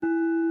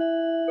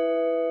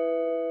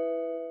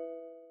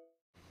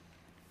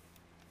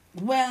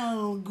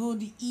Well,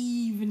 good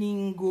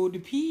evening,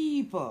 good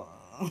people.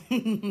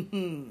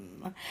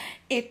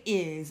 It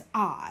is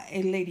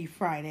I, Lady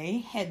Friday,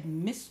 head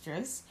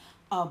mistress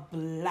of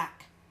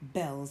Black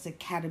Bells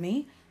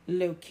Academy,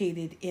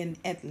 located in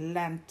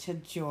Atlanta,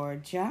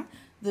 Georgia,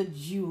 the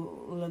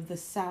jewel of the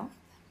South.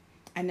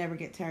 I never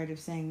get tired of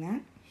saying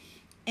that.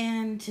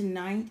 And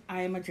tonight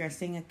I am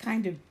addressing a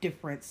kind of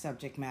different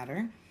subject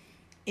matter.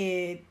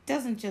 It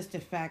doesn't just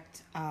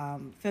affect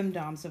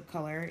femdoms of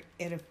color,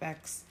 it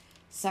affects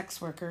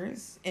sex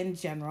workers in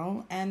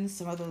general, and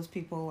some of those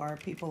people are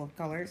people of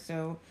color,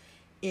 so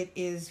it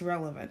is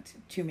relevant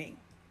to me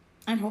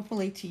and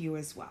hopefully to you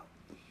as well.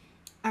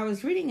 I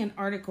was reading an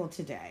article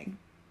today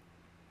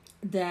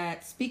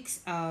that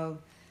speaks of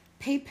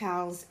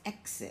PayPal's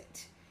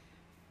exit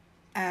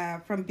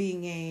from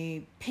being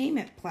a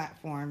payment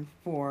platform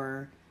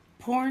for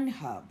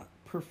Pornhub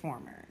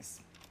performers.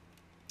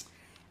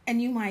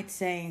 And you might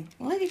say,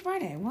 Lady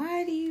Friday,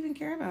 why do you even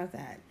care about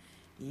that?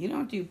 You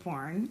don't do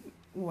porn.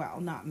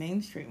 Well, not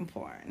mainstream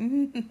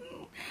porn.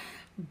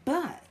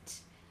 But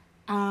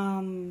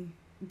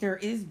there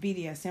is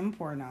BDSM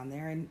porn on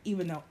there. And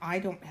even though I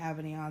don't have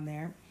any on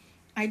there,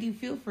 I do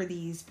feel for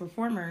these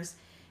performers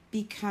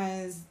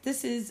because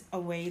this is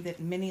a way that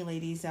many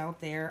ladies out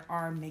there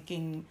are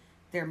making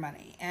their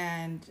money.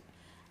 And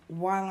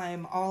while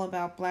I'm all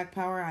about Black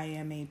power, I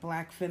am a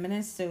Black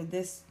feminist. So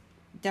this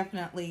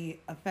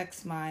definitely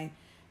affects my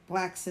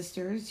Black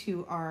sisters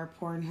who are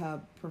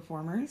Pornhub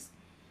performers.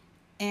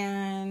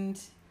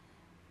 And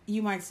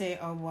you might say,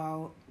 oh,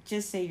 well,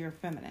 just say you're a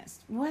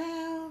feminist.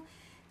 Well,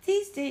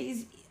 these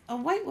days, a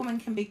white woman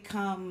can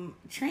become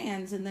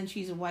trans and then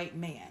she's a white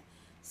man.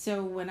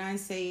 So when I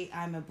say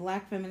I'm a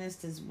Black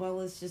feminist as well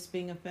as just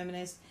being a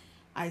feminist,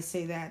 I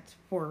say that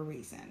for a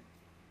reason.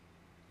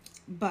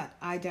 But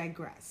I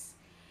digress.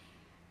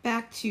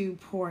 Back to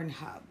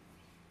Pornhub.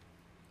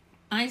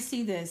 I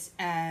see this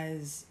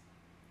as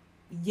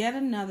yet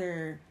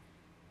another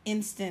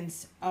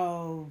instance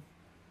of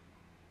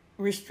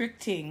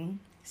restricting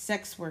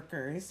sex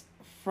workers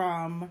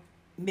from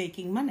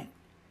making money.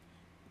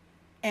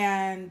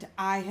 And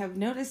I have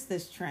noticed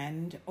this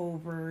trend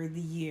over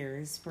the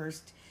years.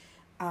 First,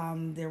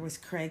 there was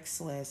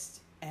Craigslist,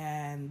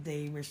 and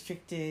they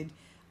restricted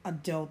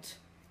adult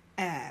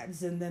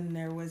ads, and then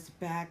there was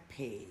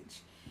Backpage,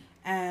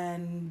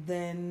 and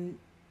then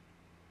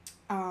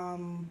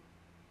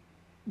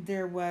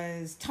there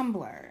was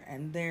Tumblr,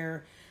 and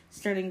they're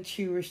starting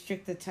to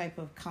restrict the type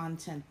of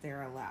content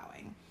they're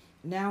allowing.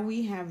 Now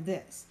we have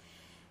this.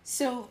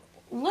 So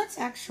let's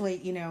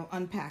actually,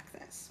 unpack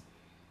this.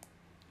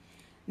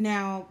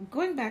 Now,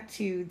 going back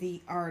to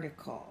the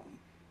article,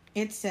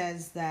 it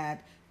says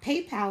that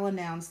PayPal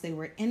announced they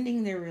were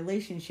ending their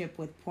relationship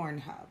with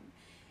Pornhub.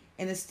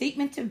 In a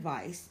statement to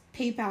Vice,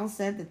 PayPal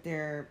said that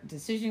their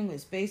decision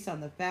was based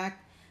on the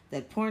fact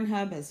that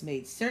Pornhub has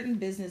made certain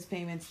business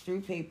payments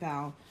through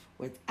PayPal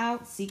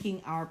without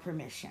seeking our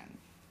permission.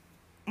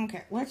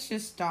 Okay, let's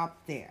just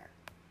stop there.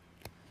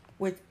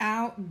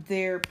 Without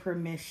their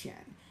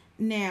permission.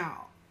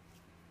 Now,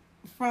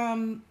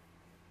 from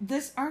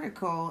this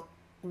article,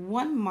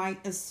 one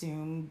might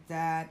assume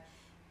that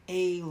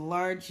a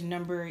large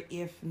number,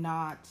 if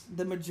not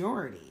the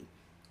majority,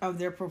 of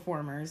their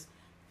performers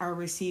are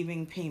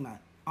receiving payment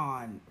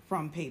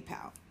from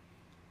PayPal.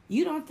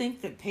 You don't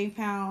think that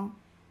PayPal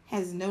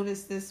has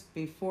noticed this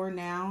before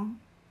now?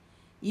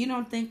 You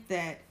don't think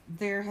that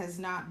there has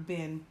not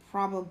been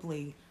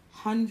probably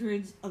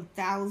hundreds of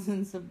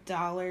thousands of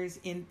dollars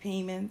in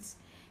payments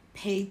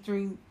paid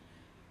through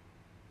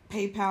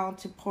PayPal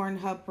to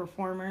Pornhub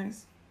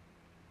performers,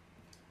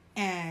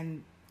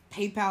 and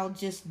PayPal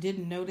just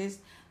didn't notice?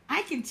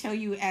 I can tell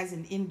you as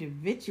an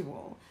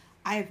individual,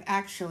 I've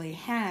actually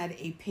had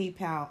a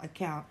PayPal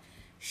account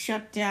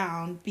shut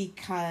down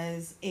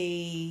because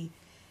a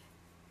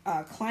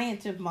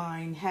client of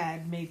mine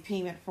had made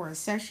payment for a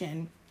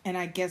session, and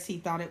I guess he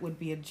thought it would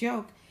be a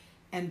joke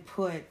and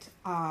put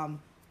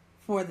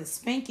for the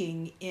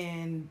spanking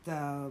in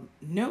the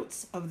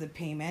notes of the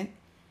payment,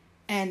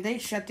 and they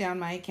shut down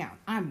my account.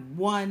 I'm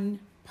one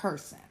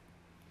person.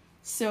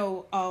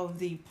 So of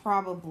the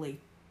probably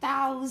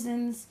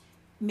thousands,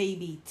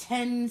 maybe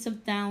tens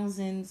of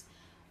thousands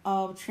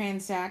of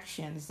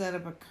transactions that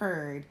have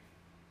occurred,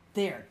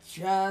 they're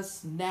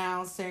just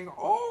now saying,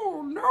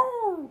 oh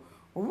no,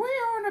 we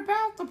aren't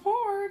about the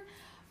porn.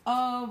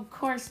 Of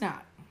course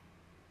not.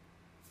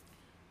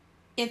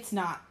 It's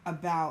not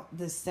about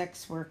the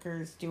sex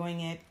workers doing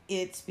it.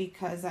 It's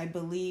because I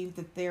believe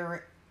that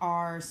there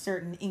are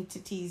certain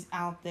entities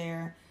out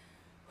there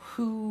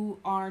who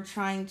are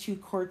trying to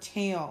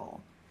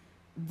curtail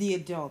the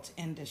adult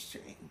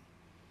industry.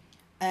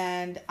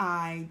 And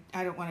I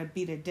don't want to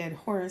beat a dead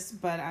horse,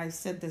 but I've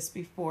said this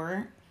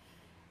before,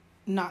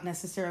 not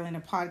necessarily in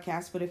a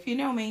podcast, but if you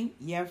know me,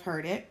 you've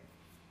heard it,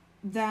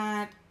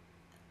 that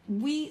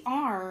we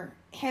are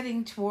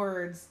heading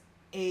towards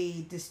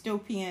a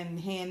dystopian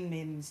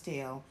Handmaid's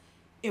Tale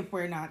if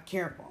we're not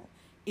careful,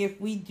 if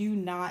we do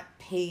not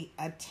pay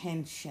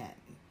attention.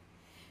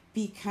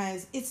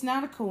 Because it's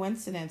not a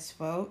coincidence,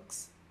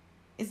 folks.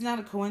 It's not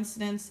a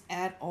coincidence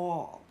at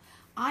all.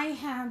 I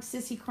have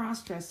sissy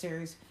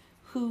crossdressers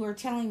who are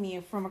telling me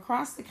from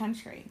across the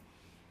country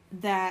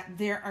that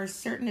there are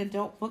certain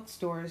adult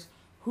bookstores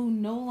who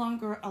no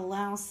longer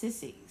allow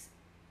sissies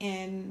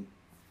in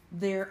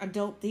their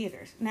adult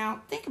theaters.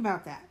 Now, think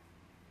about that.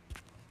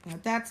 Now,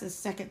 that's the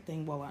second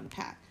thing we'll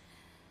unpack.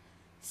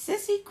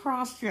 Sissy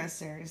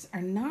crossdressers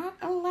are not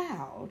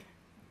allowed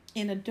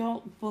in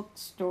adult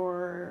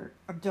bookstore,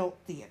 adult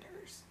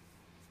theaters.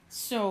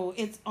 So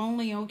it's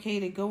only okay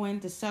to go in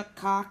to suck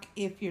cock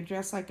if you're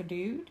dressed like a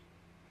dude.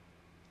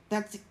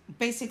 That's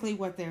basically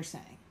what they're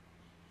saying.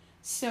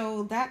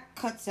 So that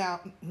cuts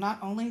out not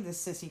only the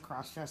sissy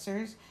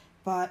crossdressers,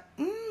 but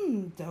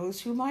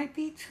those who might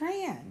be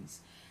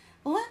trans.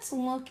 Let's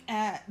look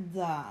at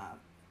the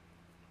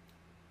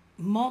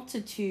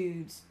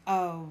multitudes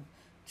of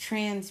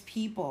trans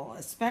people,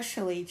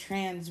 especially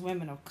trans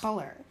women of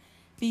color,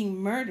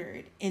 being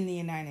murdered in the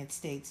United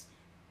States.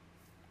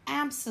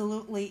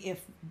 Absolutely,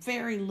 if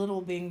very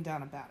little being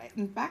done about it.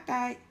 In fact,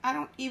 I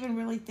don't even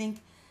really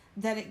think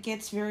that it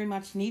gets very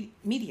much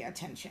media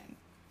attention.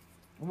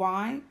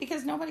 Why?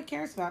 Because nobody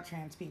cares about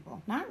trans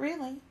people. Not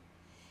really.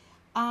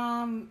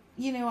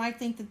 I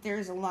think that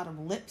there's a lot of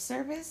lip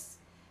service,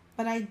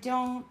 but I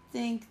don't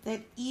think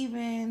that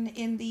even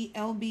in the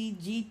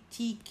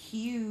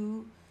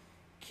LGBTQ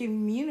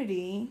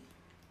community,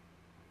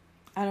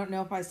 I don't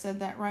know if I said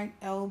that right,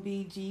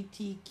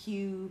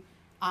 LGBTQI,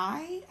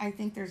 I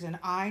think there's an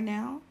I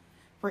now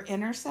for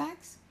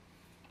intersex.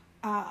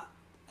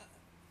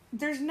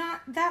 There's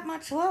not that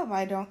much love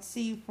I don't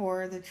see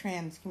for the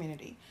trans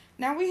community.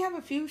 Now, we have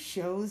a few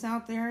shows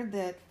out there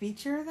that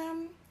feature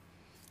them,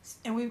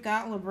 and we've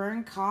got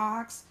Laverne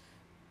Cox,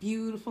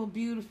 beautiful,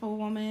 beautiful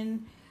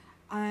woman,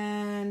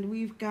 and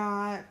we've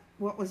got,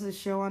 what was the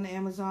show on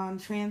Amazon,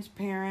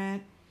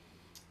 Transparent,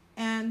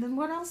 and then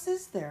what else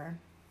is there?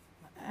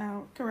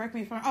 Correct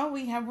me if I'm...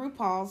 we have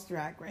RuPaul's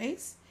Drag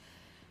Race.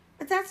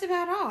 But that's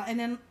about all. And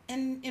then,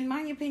 in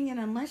my opinion,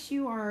 unless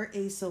you are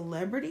a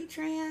celebrity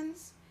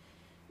trans,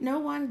 no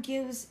one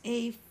gives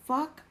a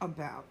fuck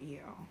about you.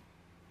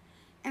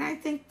 And I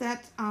think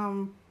that,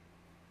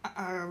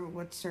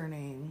 what's her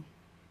name?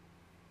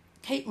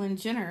 Caitlyn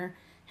Jenner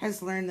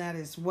has learned that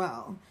as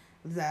well.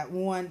 That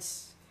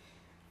once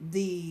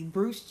the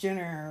Bruce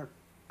Jenner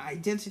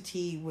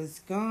identity was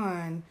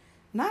gone,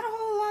 not a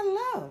whole lot of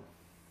love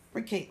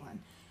for Caitlyn.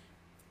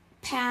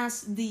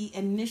 Past the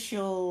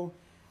initial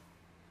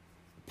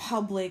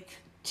public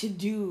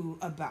to-do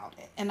about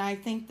it. And I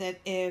think that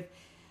if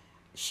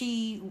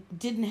she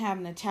didn't have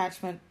an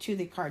attachment to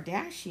the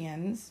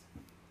Kardashians,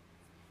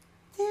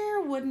 there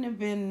wouldn't have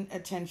been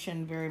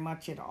attention very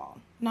much at all.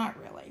 Not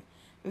really.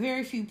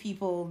 Very few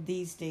people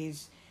these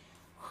days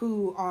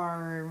who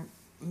are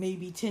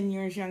maybe 10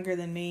 years younger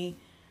than me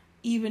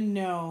even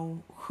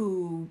know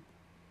who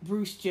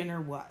Bruce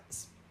Jenner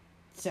was.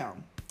 So,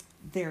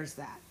 there's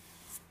that.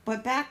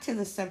 But back to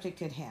the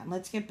subject at hand.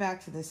 Let's get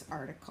back to this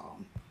article,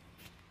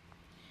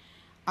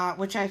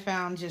 which I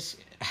found just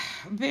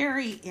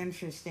very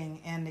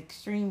interesting and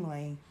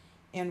extremely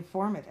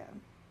informative.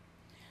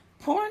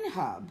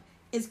 Pornhub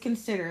is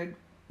considered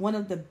one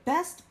of the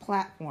best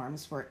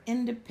platforms for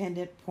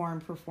independent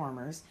porn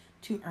performers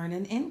to earn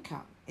an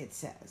income, it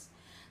says.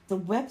 The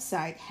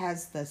website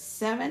has the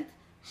 7th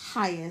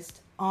highest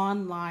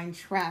online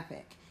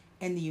traffic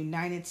in the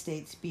United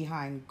States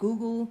behind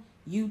Google,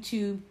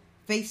 YouTube,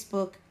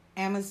 Facebook,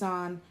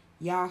 Amazon,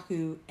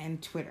 Yahoo,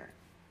 and Twitter.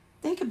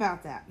 Think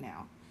about that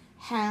now.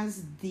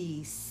 Has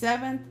the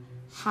 7th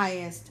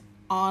highest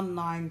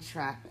online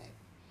traffic.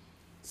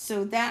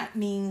 So that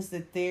means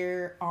that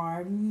there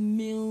are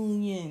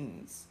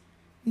millions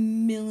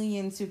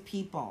of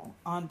people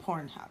on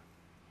Pornhub.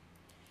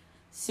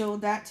 So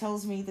that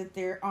tells me that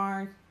there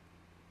are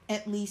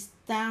at least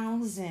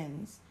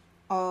thousands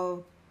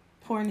of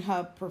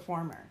Pornhub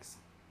performers.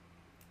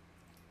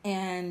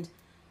 And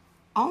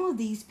all of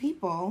these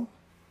people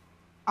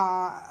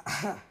are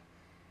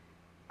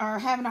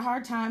having a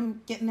hard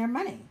time getting their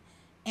money.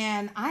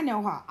 And I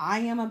know how I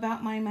am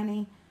about my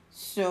money,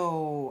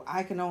 so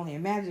I can only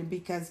imagine,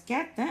 because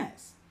get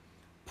this,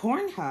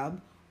 Pornhub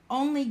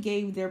only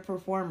gave their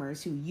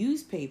performers who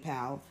use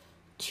PayPal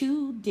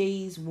 2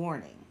 days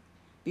warning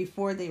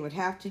before they would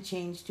have to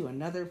change to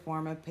another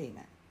form of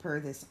payment,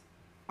 per this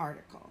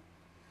article.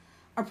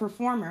 A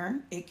performer,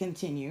 it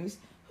continues,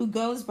 who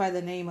goes by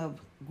the name of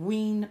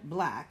Green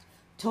Black,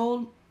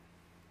 told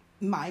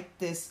Mike,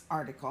 this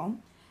article,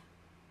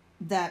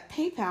 that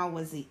PayPal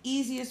was the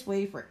easiest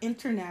way for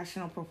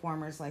international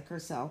performers like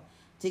herself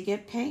to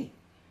get paid.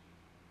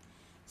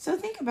 So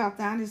think about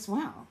that as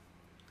well.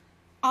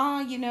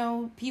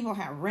 People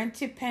have rent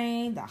to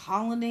pay, the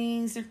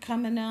holidays are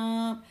coming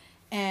up,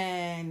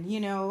 and,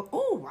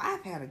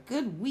 I've had a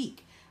good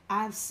week.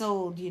 I've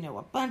sold,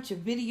 a bunch of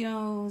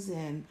videos,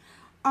 and,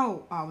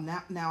 now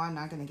I'm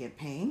not going to get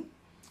paid.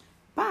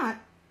 But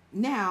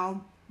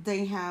now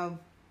they have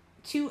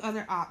 2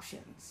 other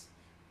options.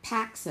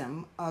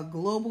 Paxum, a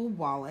global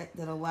wallet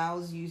that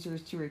allows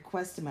users to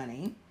request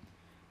money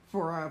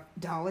for a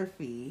 $1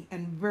 fee,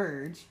 and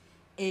Verge,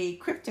 a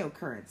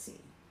cryptocurrency.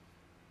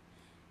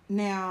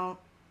 Now,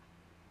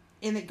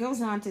 and it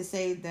goes on to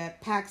say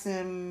that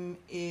Paxum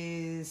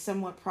is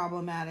somewhat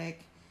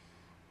problematic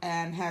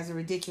and has a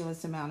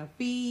ridiculous amount of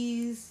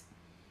fees.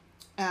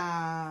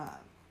 I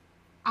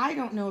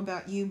don't know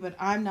about you, but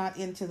I'm not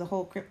into the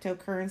whole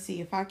cryptocurrency.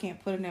 If I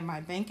can't put it in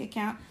my bank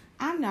account,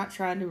 I'm not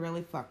trying to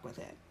really fuck with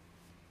it.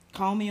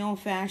 Call me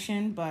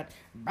old-fashioned, but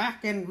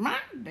back in my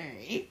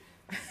day,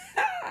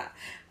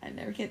 I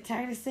never get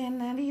tired of saying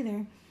that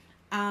either.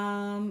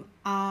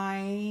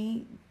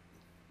 I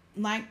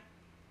like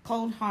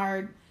cold,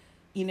 hard,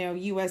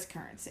 U.S.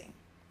 currency.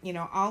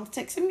 I'll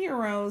take some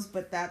euros,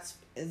 but that's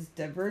as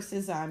diverse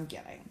as I'm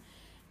getting.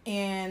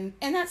 And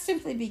that's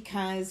simply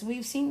because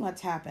we've seen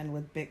what's happened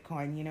with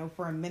Bitcoin.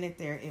 For a minute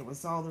there, it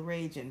was all the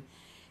rage, and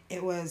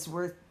it was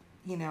worth,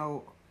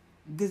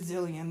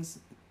 gazillions.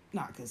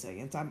 Not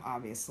gazillions, I'm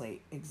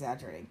obviously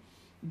exaggerating.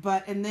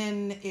 And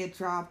then it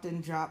dropped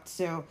and dropped.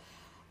 So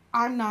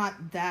I'm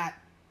not that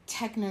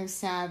techno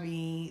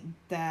savvy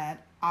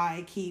that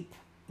I keep,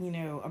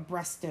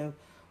 abreast of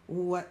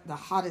what the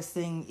hottest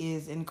thing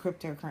is in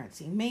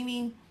cryptocurrency.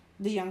 Maybe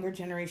the younger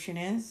generation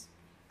is.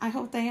 I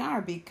hope they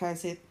are,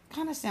 because it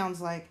kind of sounds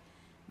like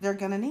they're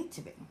going to need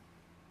to be.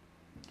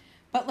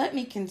 But let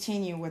me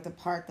continue with the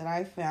part that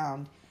I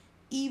found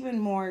even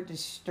more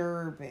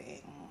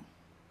disturbing.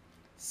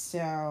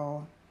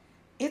 So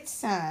it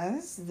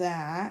says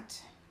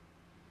that,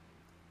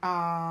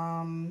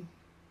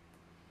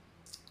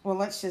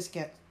 let's just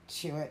get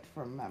to it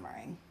from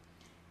memory.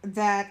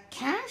 That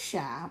Cash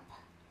App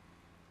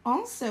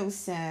also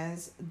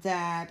says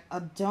that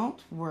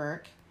adult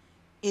work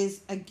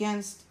is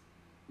against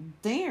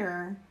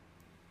their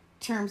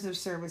terms of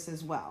service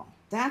as well.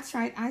 That's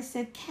right, I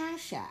said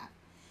Cash App.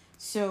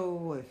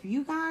 So if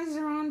you guys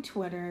are on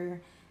Twitter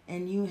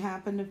and you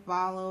happen to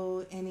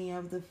follow any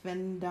of the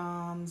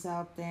Findoms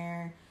out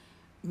there,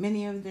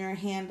 many of their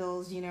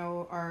handles,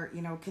 are,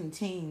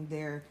 contain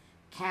their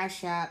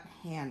Cash App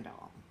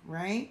handle,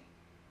 right?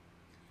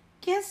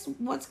 Guess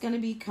what's going to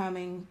be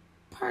coming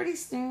pretty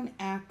soon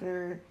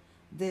after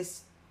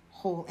this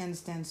whole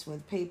instance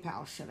with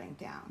PayPal shutting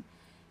down?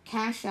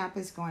 Cash App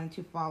is going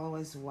to follow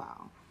as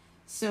well.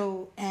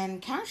 So,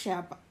 and Cash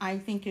App, I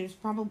think, is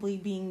probably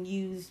being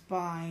used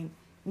by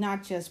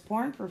not just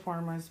porn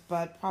performers,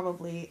 but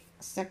probably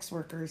sex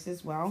workers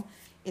as well.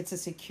 It's a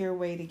secure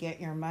way to get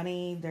your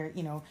money. There,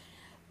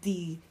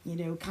 the,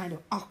 kind of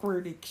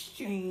awkward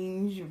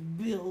exchange of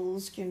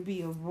bills can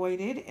be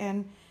avoided.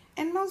 And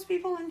most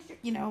people,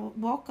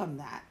 welcome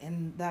that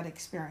and that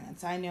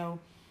experience. I know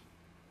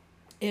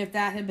if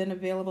that had been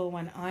available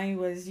when I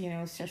was,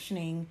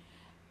 sessioning,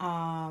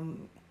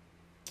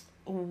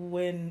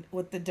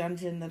 with the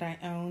dungeon that I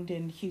owned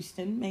in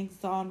Houston,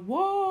 Maison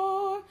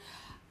War,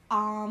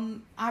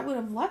 I would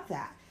have loved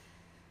that.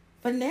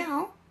 But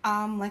now,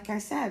 like I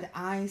said,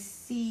 I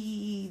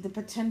see the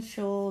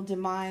potential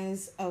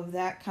demise of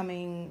that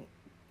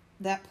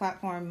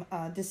platform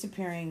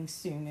disappearing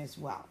soon as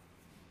well.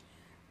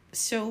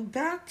 So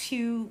back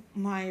to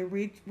my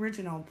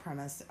original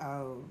premise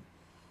of,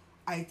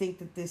 I think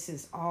that this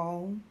is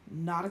all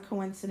not a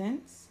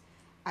coincidence.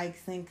 I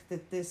think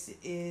that this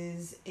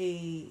is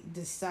a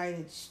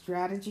decided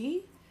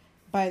strategy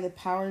by the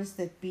powers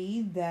that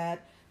be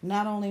that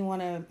not only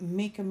want to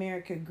make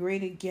America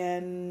great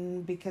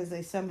again because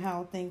they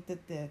somehow think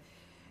that the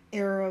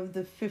era of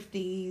the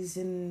 50s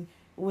and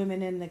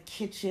women in the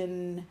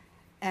kitchen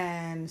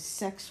and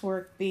sex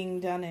work being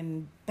done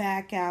in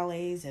back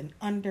alleys and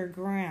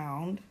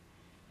underground.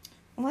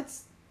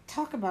 Let's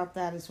talk about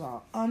that as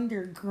well.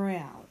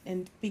 Underground.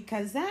 And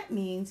because that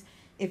means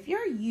if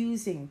you're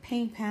using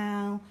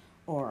PayPal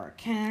or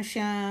Cash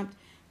App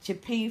to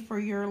pay for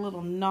your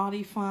little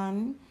naughty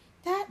fun,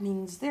 that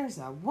means there's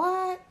a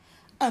what?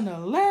 An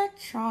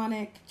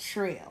electronic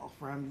trail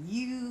from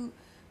you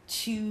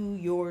to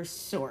your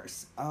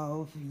source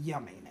of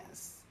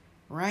yumminess,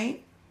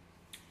 right?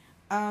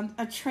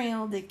 A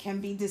trail that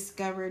can be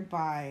discovered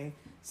by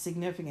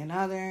significant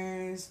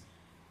others,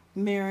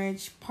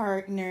 marriage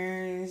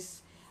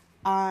partners,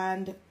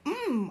 and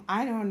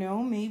I don't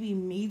know, maybe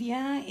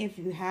media if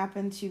you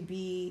happen to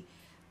be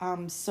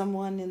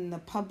someone in the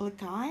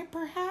public eye,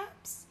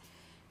 perhaps.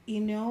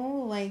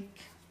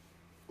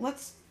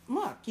 Let's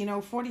look,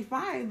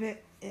 45,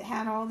 it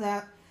had all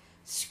that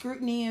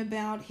scrutiny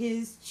about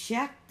his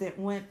check that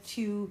went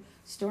to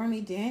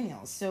Stormy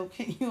Daniels. So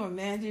can you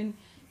imagine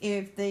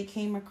if they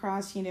came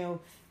across, a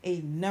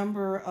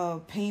number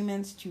of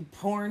payments to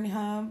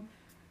Pornhub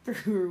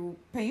through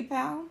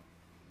PayPal?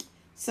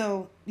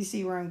 So you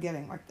see where I'm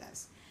getting with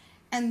this.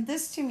 And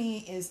this to me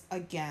is,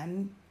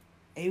 again,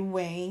 a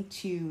way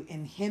to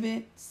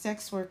inhibit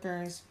sex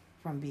workers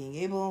from being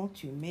able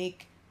to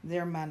make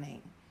their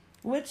money,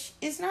 which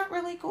is not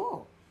really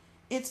cool.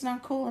 It's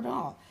not cool at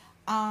all.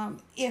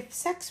 If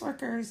sex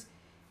workers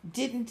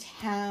didn't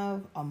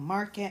have a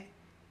market,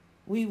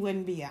 we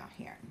wouldn't be out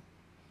here.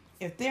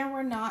 If there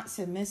were not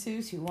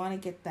submissives who want to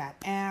get that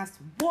ass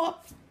whoop,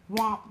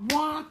 womp,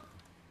 womp,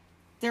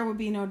 there would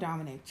be no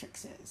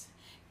dominatrixes.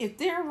 If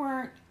there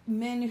weren't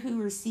men who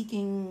were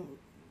seeking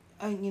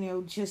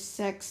just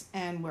sex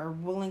and were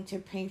willing to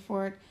pay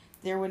for it,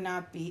 there would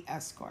not be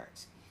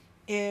escorts.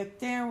 If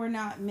there were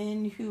not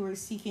men who were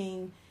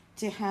seeking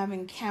to have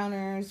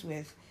encounters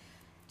with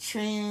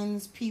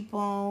trans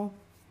people,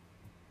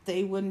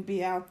 they wouldn't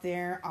be out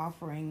there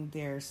offering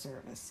their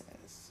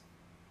services.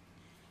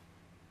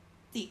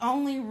 The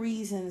only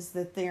reasons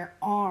that there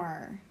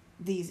are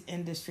these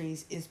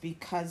industries is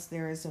because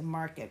there is a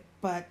market,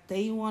 but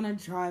they want to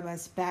drive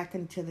us back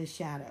into the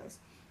shadows.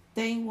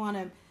 They want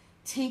to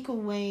take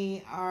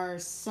away our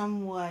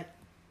somewhat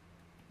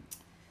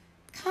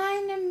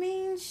kind of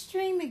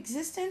mainstream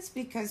existence,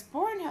 because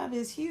Pornhub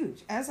is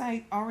huge. As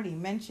I already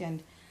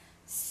mentioned,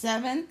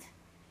 7th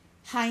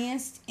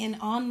highest in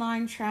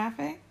online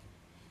traffic.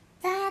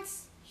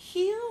 That's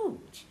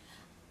huge.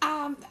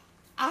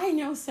 I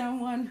know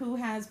someone who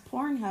has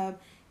Pornhub,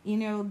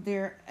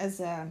 there as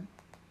a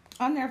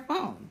on their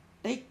phone.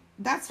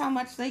 That's how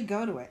much they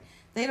go to it.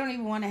 They don't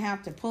even want to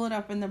have to pull it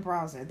up in the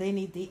browser. They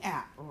need the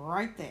app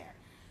right there.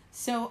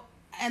 So,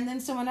 and then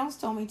someone else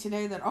told me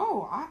today that,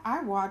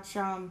 I watch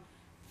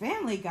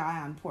Family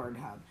Guy on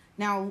Pornhub.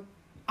 Now,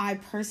 I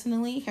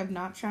personally have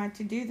not tried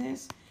to do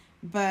this,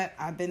 but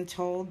I've been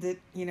told that,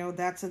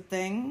 that's a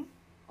thing.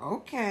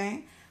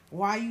 Okay.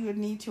 Why you would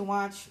need to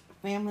watch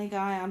Family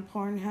Guy on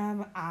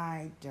Pornhub,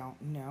 I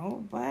don't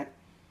know, but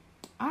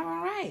I'm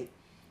all right.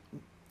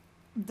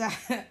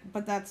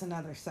 But that's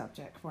another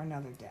subject for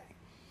another day.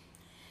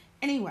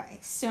 Anyway,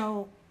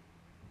 so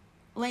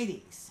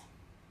ladies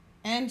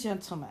and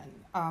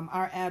gentlemen,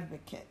 our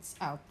advocates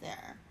out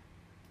there,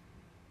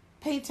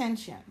 pay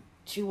attention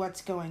to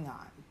what's going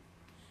on.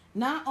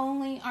 Not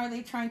only are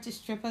they trying to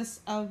strip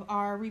us of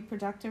our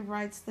reproductive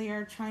rights, they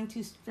are trying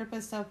to strip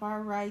us of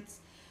our rights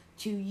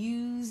to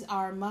use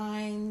our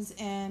minds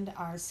and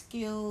our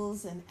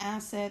skills and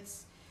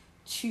assets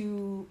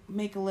to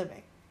make a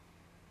living.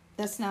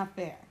 That's not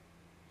fair.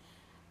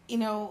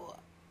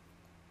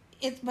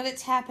 But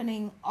it's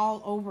happening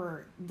all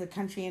over the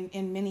country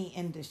in many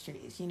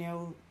industries.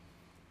 People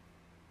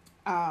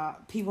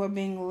are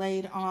being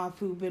laid off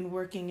who've been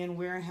working in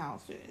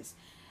warehouses.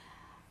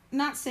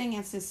 Not saying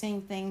it's the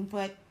same thing,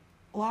 but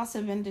loss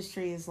of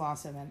industry is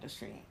loss of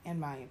industry, in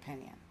my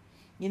opinion.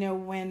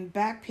 When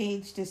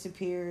Backpage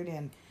disappeared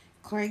and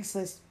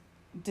Craigslist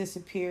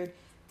disappeared,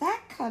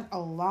 that cut a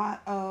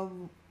lot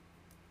of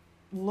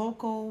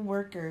local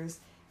workers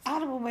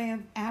out of a way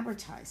of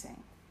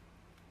advertising.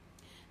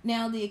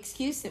 Now, the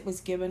excuse that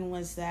was given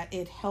was that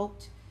it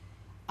helped,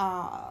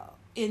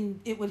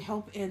 it would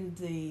help in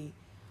the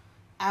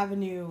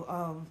avenue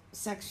of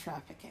sex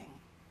trafficking.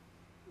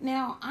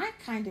 Now, I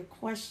kind of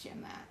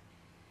question that,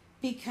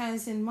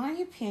 because in my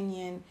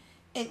opinion,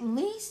 at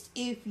least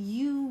if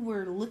you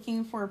were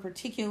looking for a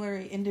particular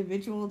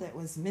individual that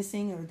was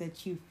missing or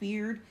that you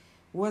feared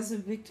was a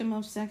victim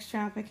of sex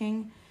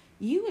trafficking,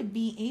 you would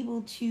be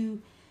able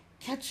to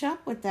catch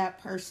up with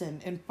that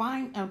person and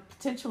find or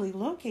potentially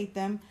locate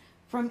them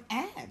from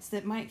ads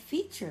that might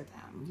feature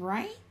them,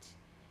 right?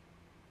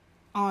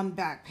 On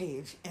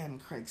Backpage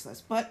and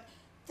Craigslist. But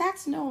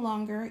that's no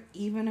longer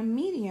even a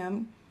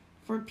medium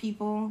for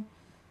people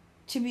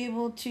to be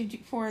able to,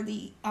 for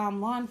the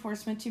law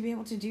enforcement to be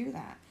able to do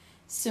that.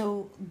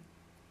 So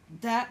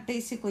that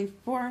basically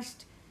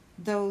forced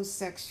those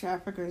sex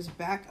traffickers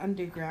back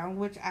underground,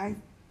 which I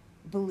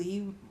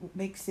believe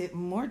makes it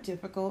more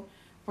difficult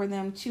for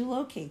them to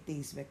locate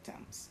these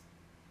victims.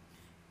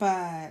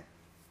 But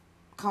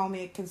call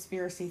me a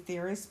conspiracy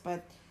theorist,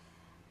 but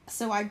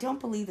so I don't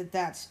believe that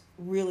that's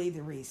really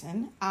the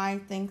reason. I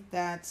think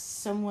that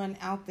someone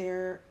out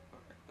there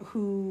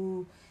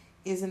who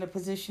is in a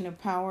position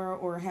of power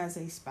or has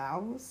a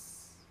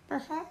spouse,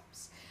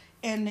 perhaps,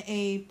 in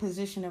a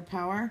position of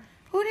power,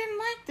 who didn't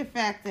like the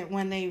fact that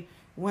when they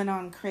went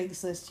on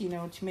Craigslist,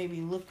 to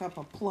maybe look up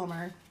a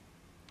plumber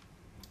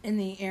in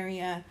the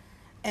area,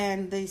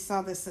 and they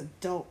saw this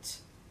adult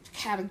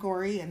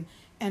category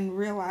and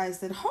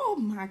realized that, oh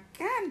my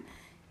God,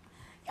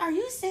 are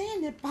you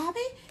saying that Bobby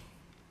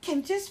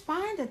can just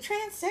find a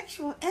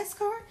transsexual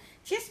escort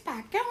just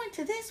by going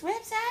to this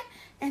website?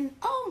 And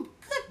oh,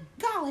 good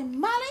golly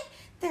molly,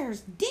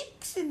 there's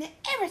dicks and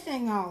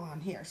everything all on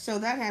here. So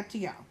that had to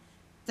go.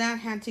 That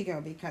had to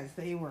go because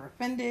they were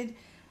offended.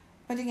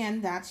 But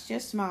again, that's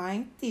just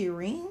my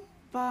theory.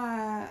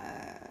 But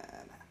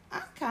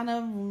I'm kind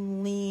of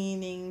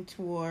leaning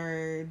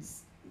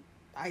towards,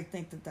 I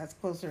think that that's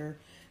closer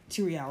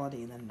to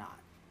reality than not.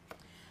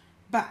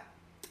 But,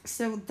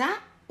 so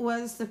that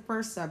was the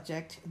first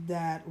subject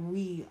that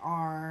we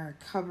are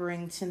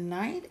covering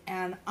tonight,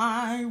 and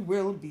I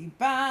will be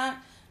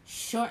back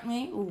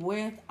shortly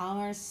with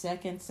our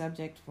second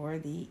subject for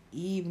the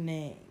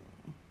evening.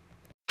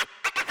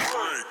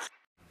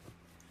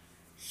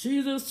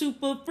 She's a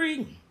super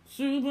freak,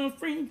 she's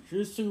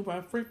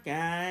super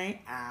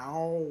freaky.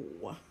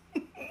 Ow.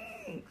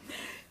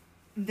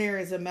 There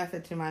is a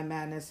method to my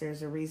madness.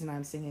 There's a reason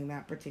I'm singing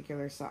that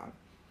particular song.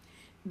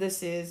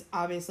 This is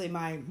obviously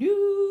my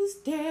news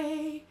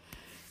day,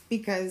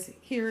 because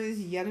here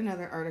is yet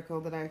another article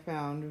that I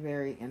found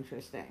very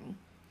interesting.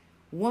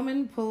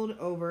 Woman pulled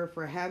over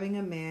for having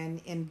a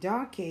man in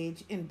dog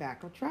cage in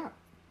back of truck.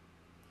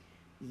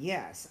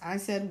 Yes, I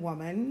said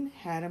woman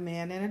had a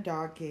man in a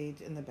dog cage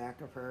in the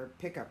back of her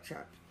pickup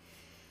truck.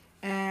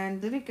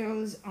 And then it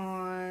goes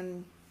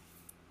on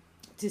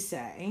to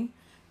say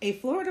a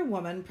Florida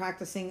woman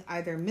practicing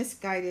either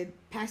misguided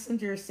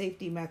passenger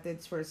safety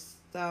methods for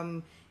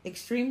some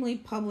extremely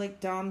public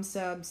dom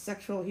sub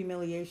sexual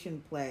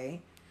humiliation play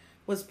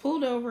was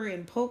pulled over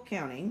in Polk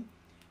County,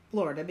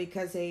 Florida,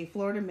 because a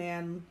Florida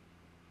man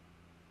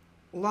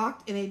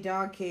locked in a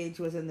dog cage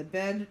was in the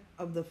bed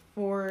of the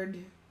Ford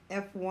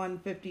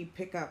F-150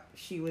 pickup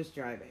she was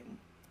driving.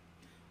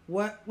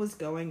 What was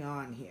going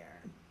on here?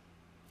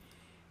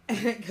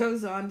 And it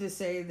goes on to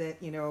say that,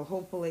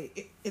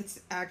 hopefully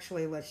it's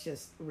actually, let's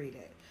just read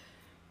it.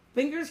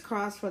 Fingers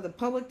crossed for the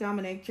public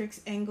dominatrix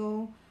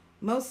angle,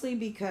 mostly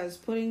because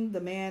putting the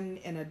man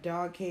in a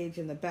dog cage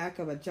in the back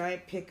of a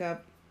giant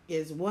pickup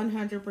is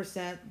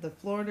 100% the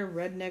Florida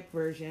redneck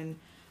version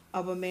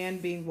of a man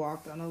being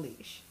walked on a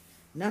leash.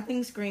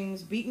 Nothing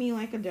screams beat me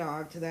like a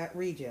dog to that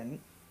region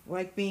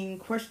like being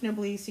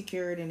questionably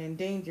secured and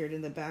endangered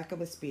in the back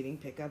of a speeding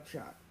pickup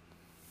truck.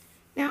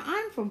 Now,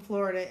 I'm from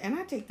Florida, and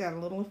I take that a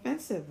little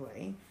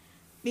offensively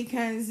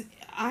because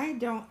I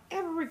don't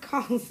ever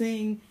recall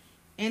seeing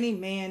any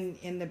man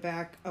in the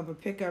back of a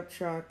pickup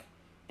truck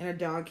in a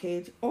dog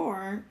cage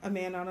or a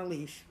man on a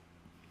leash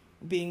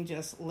being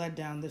just led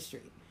down the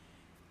street.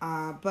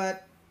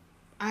 But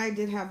I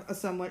did have a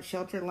somewhat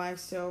sheltered life,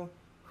 so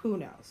who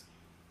knows?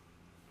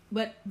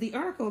 But the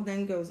article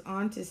then goes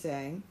on to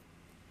say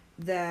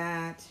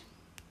that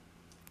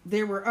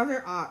there were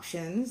other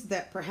options,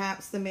 that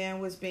perhaps the man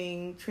was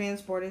being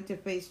transported to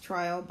face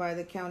trial by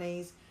the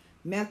county's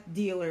meth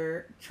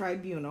dealer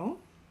tribunal,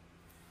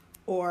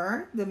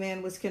 or the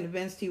man was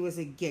convinced he was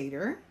a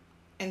gator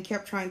and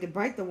kept trying to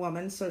bite the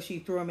woman, so she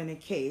threw him in a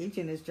cage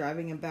and is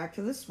driving him back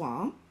to the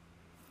swamp,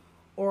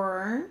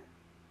 or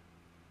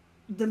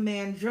the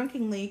man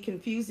drunkenly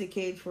confused the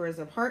cage for his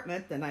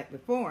apartment the night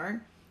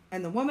before,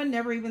 and the woman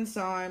never even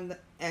saw him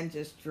and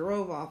just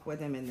drove off with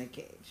him in the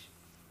cage.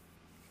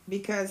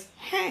 Because,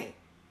 hey,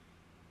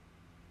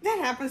 that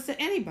happens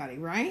to anybody,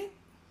 right?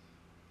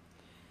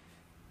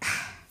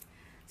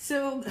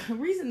 So the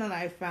reason that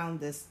I found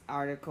this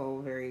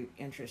article very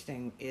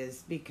interesting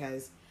is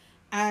because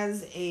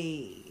as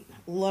a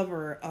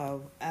lover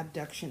of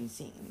abduction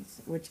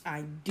scenes, which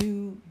I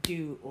do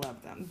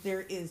love them,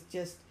 there is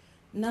just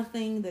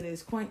nothing that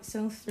is quite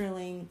so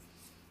thrilling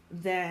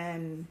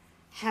than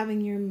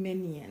having your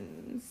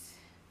minions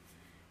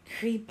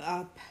creep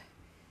up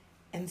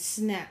and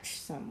snatch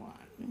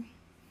someone,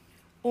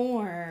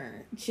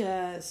 or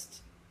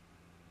just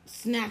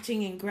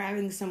snatching and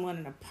grabbing someone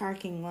in a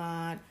parking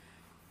lot,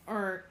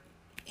 or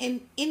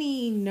in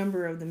any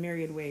number of the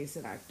myriad ways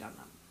that I've done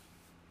them.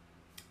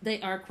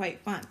 They are quite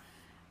fun.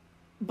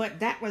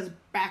 But that was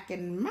back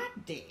in my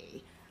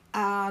day.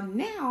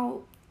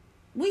 Now,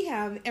 we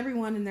have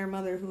everyone and their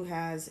mother who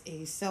has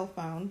a cell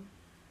phone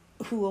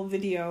who will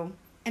video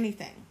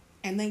anything.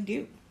 And they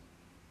do.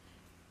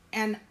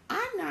 And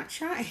I'm not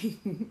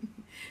trying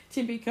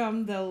to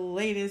become the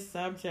latest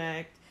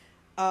subject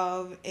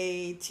of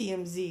a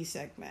TMZ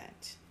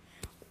segment.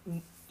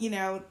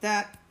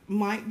 That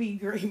might be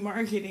great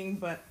marketing,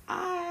 but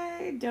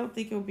I don't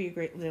think it would be a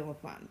great deal of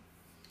fun.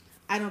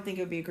 I don't think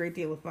it would be a great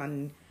deal of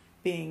fun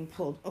being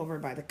pulled over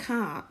by the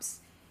cops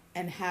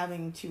and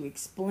having to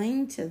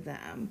explain to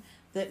them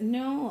that,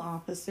 no,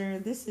 officer,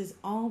 this is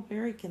all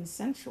very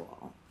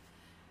consensual.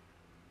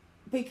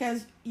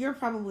 Because you're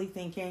probably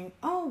thinking,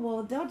 oh,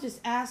 well, they'll just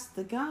ask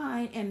the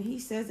guy and he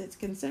says it's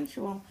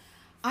consensual.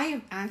 I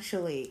have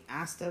actually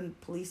asked a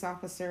police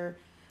officer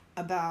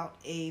about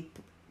a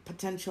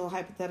potential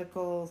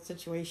hypothetical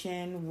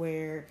situation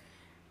where,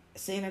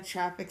 say in a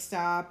traffic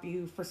stop,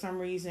 you for some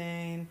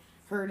reason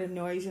heard a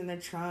noise in the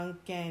trunk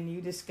and you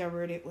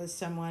discovered it was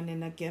someone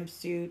in a gimp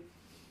suit.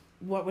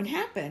 What would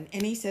happen?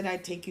 And he said,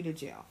 I'd take you to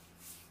jail.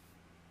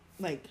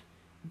 Like,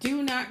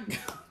 do not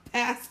go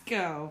past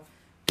go.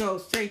 Go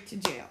straight to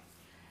jail.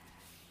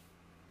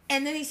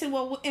 And then he said,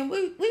 well, and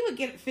we would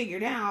get it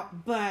figured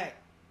out, but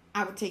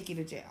I would take you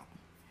to jail.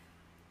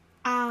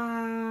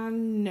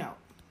 No.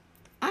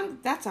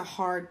 That's a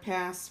hard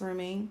pass for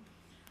me.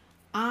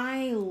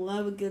 I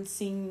love a good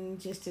scene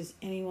just as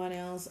anyone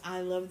else.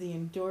 I love the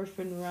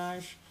endorphin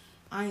rush.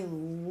 I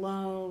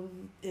love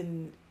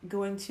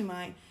going to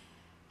my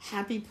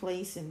happy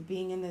place and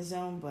being in the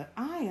zone, but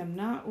I am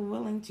not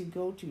willing to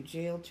go to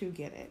jail to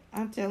get it.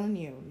 I'm telling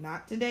you,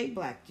 not today,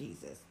 Black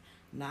Jesus.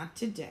 Not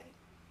today.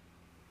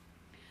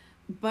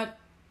 But,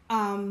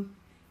 and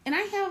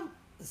I have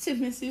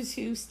submissives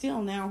who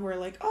still now who are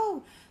like,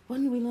 oh,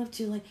 wouldn't we love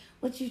to,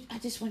 I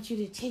just want you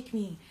to take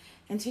me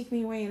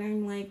away. And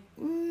I'm like,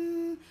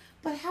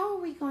 but how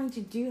are we going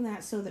to do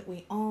that so that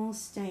we all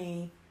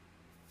stay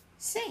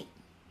sane?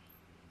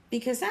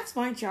 Because that's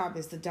my job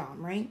as the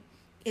Dom, right?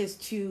 Is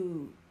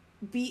to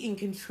be in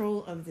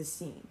control of the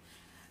scene.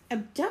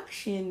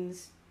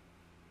 Abductions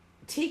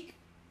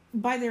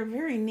by their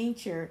very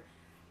nature,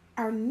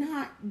 are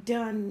not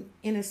done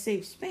in a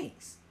safe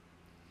space.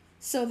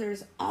 So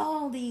there's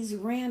all these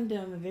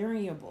random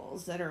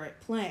variables that are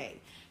at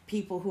play.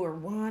 People who are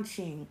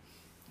watching,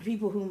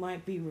 people who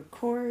might be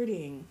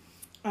recording,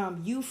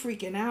 you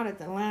freaking out at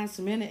the last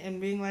minute and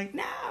being like,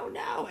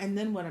 no, and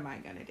then what am I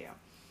going to do?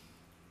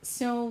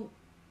 So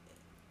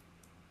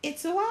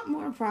it's a lot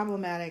more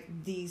problematic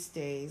these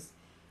days,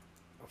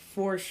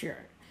 for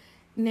sure.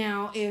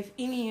 Now, if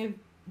any of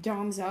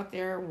doms out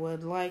there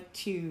would like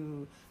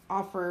to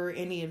offer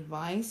any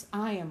advice,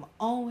 I am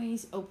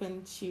always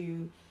open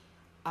to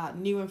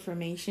new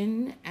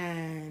information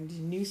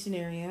and new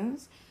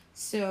scenarios.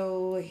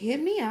 So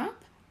hit me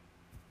up.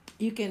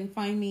 You can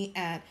find me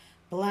at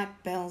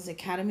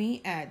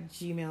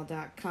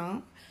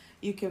blackbellsacademy@gmail.com.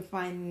 You can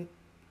find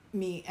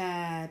me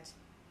at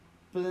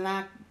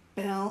Bells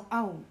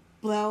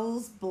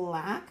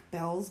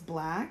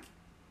Black.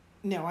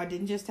 No, I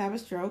didn't just have a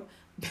stroke.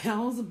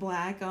 Bells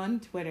Black on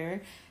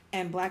Twitter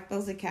and Black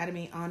Bells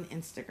Academy on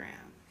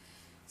Instagram.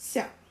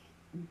 So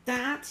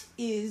that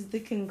is the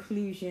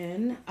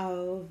conclusion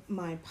of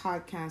my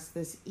podcast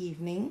this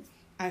evening.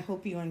 I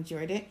hope you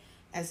enjoyed it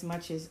as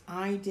much as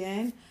I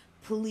did.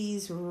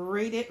 Please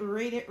rate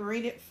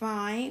it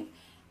 5.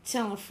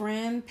 Tell a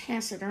friend,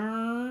 pass it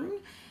on,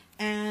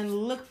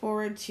 and look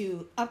forward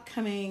to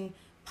upcoming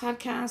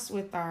podcasts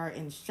with our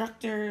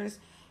instructors.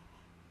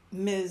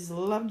 Ms.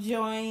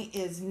 Lovejoy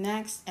is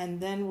next, and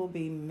then will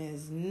be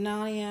Ms.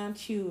 Nadia,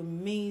 2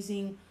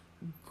 amazing,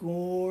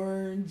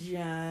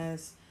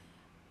 gorgeous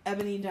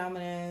ebony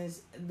dominas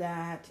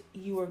that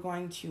you are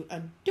going to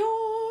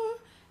adore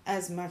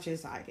as much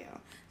as I do.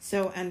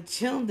 So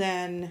until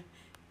then,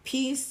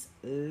 peace,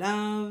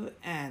 love,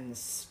 and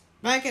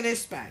spackity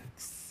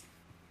spacks.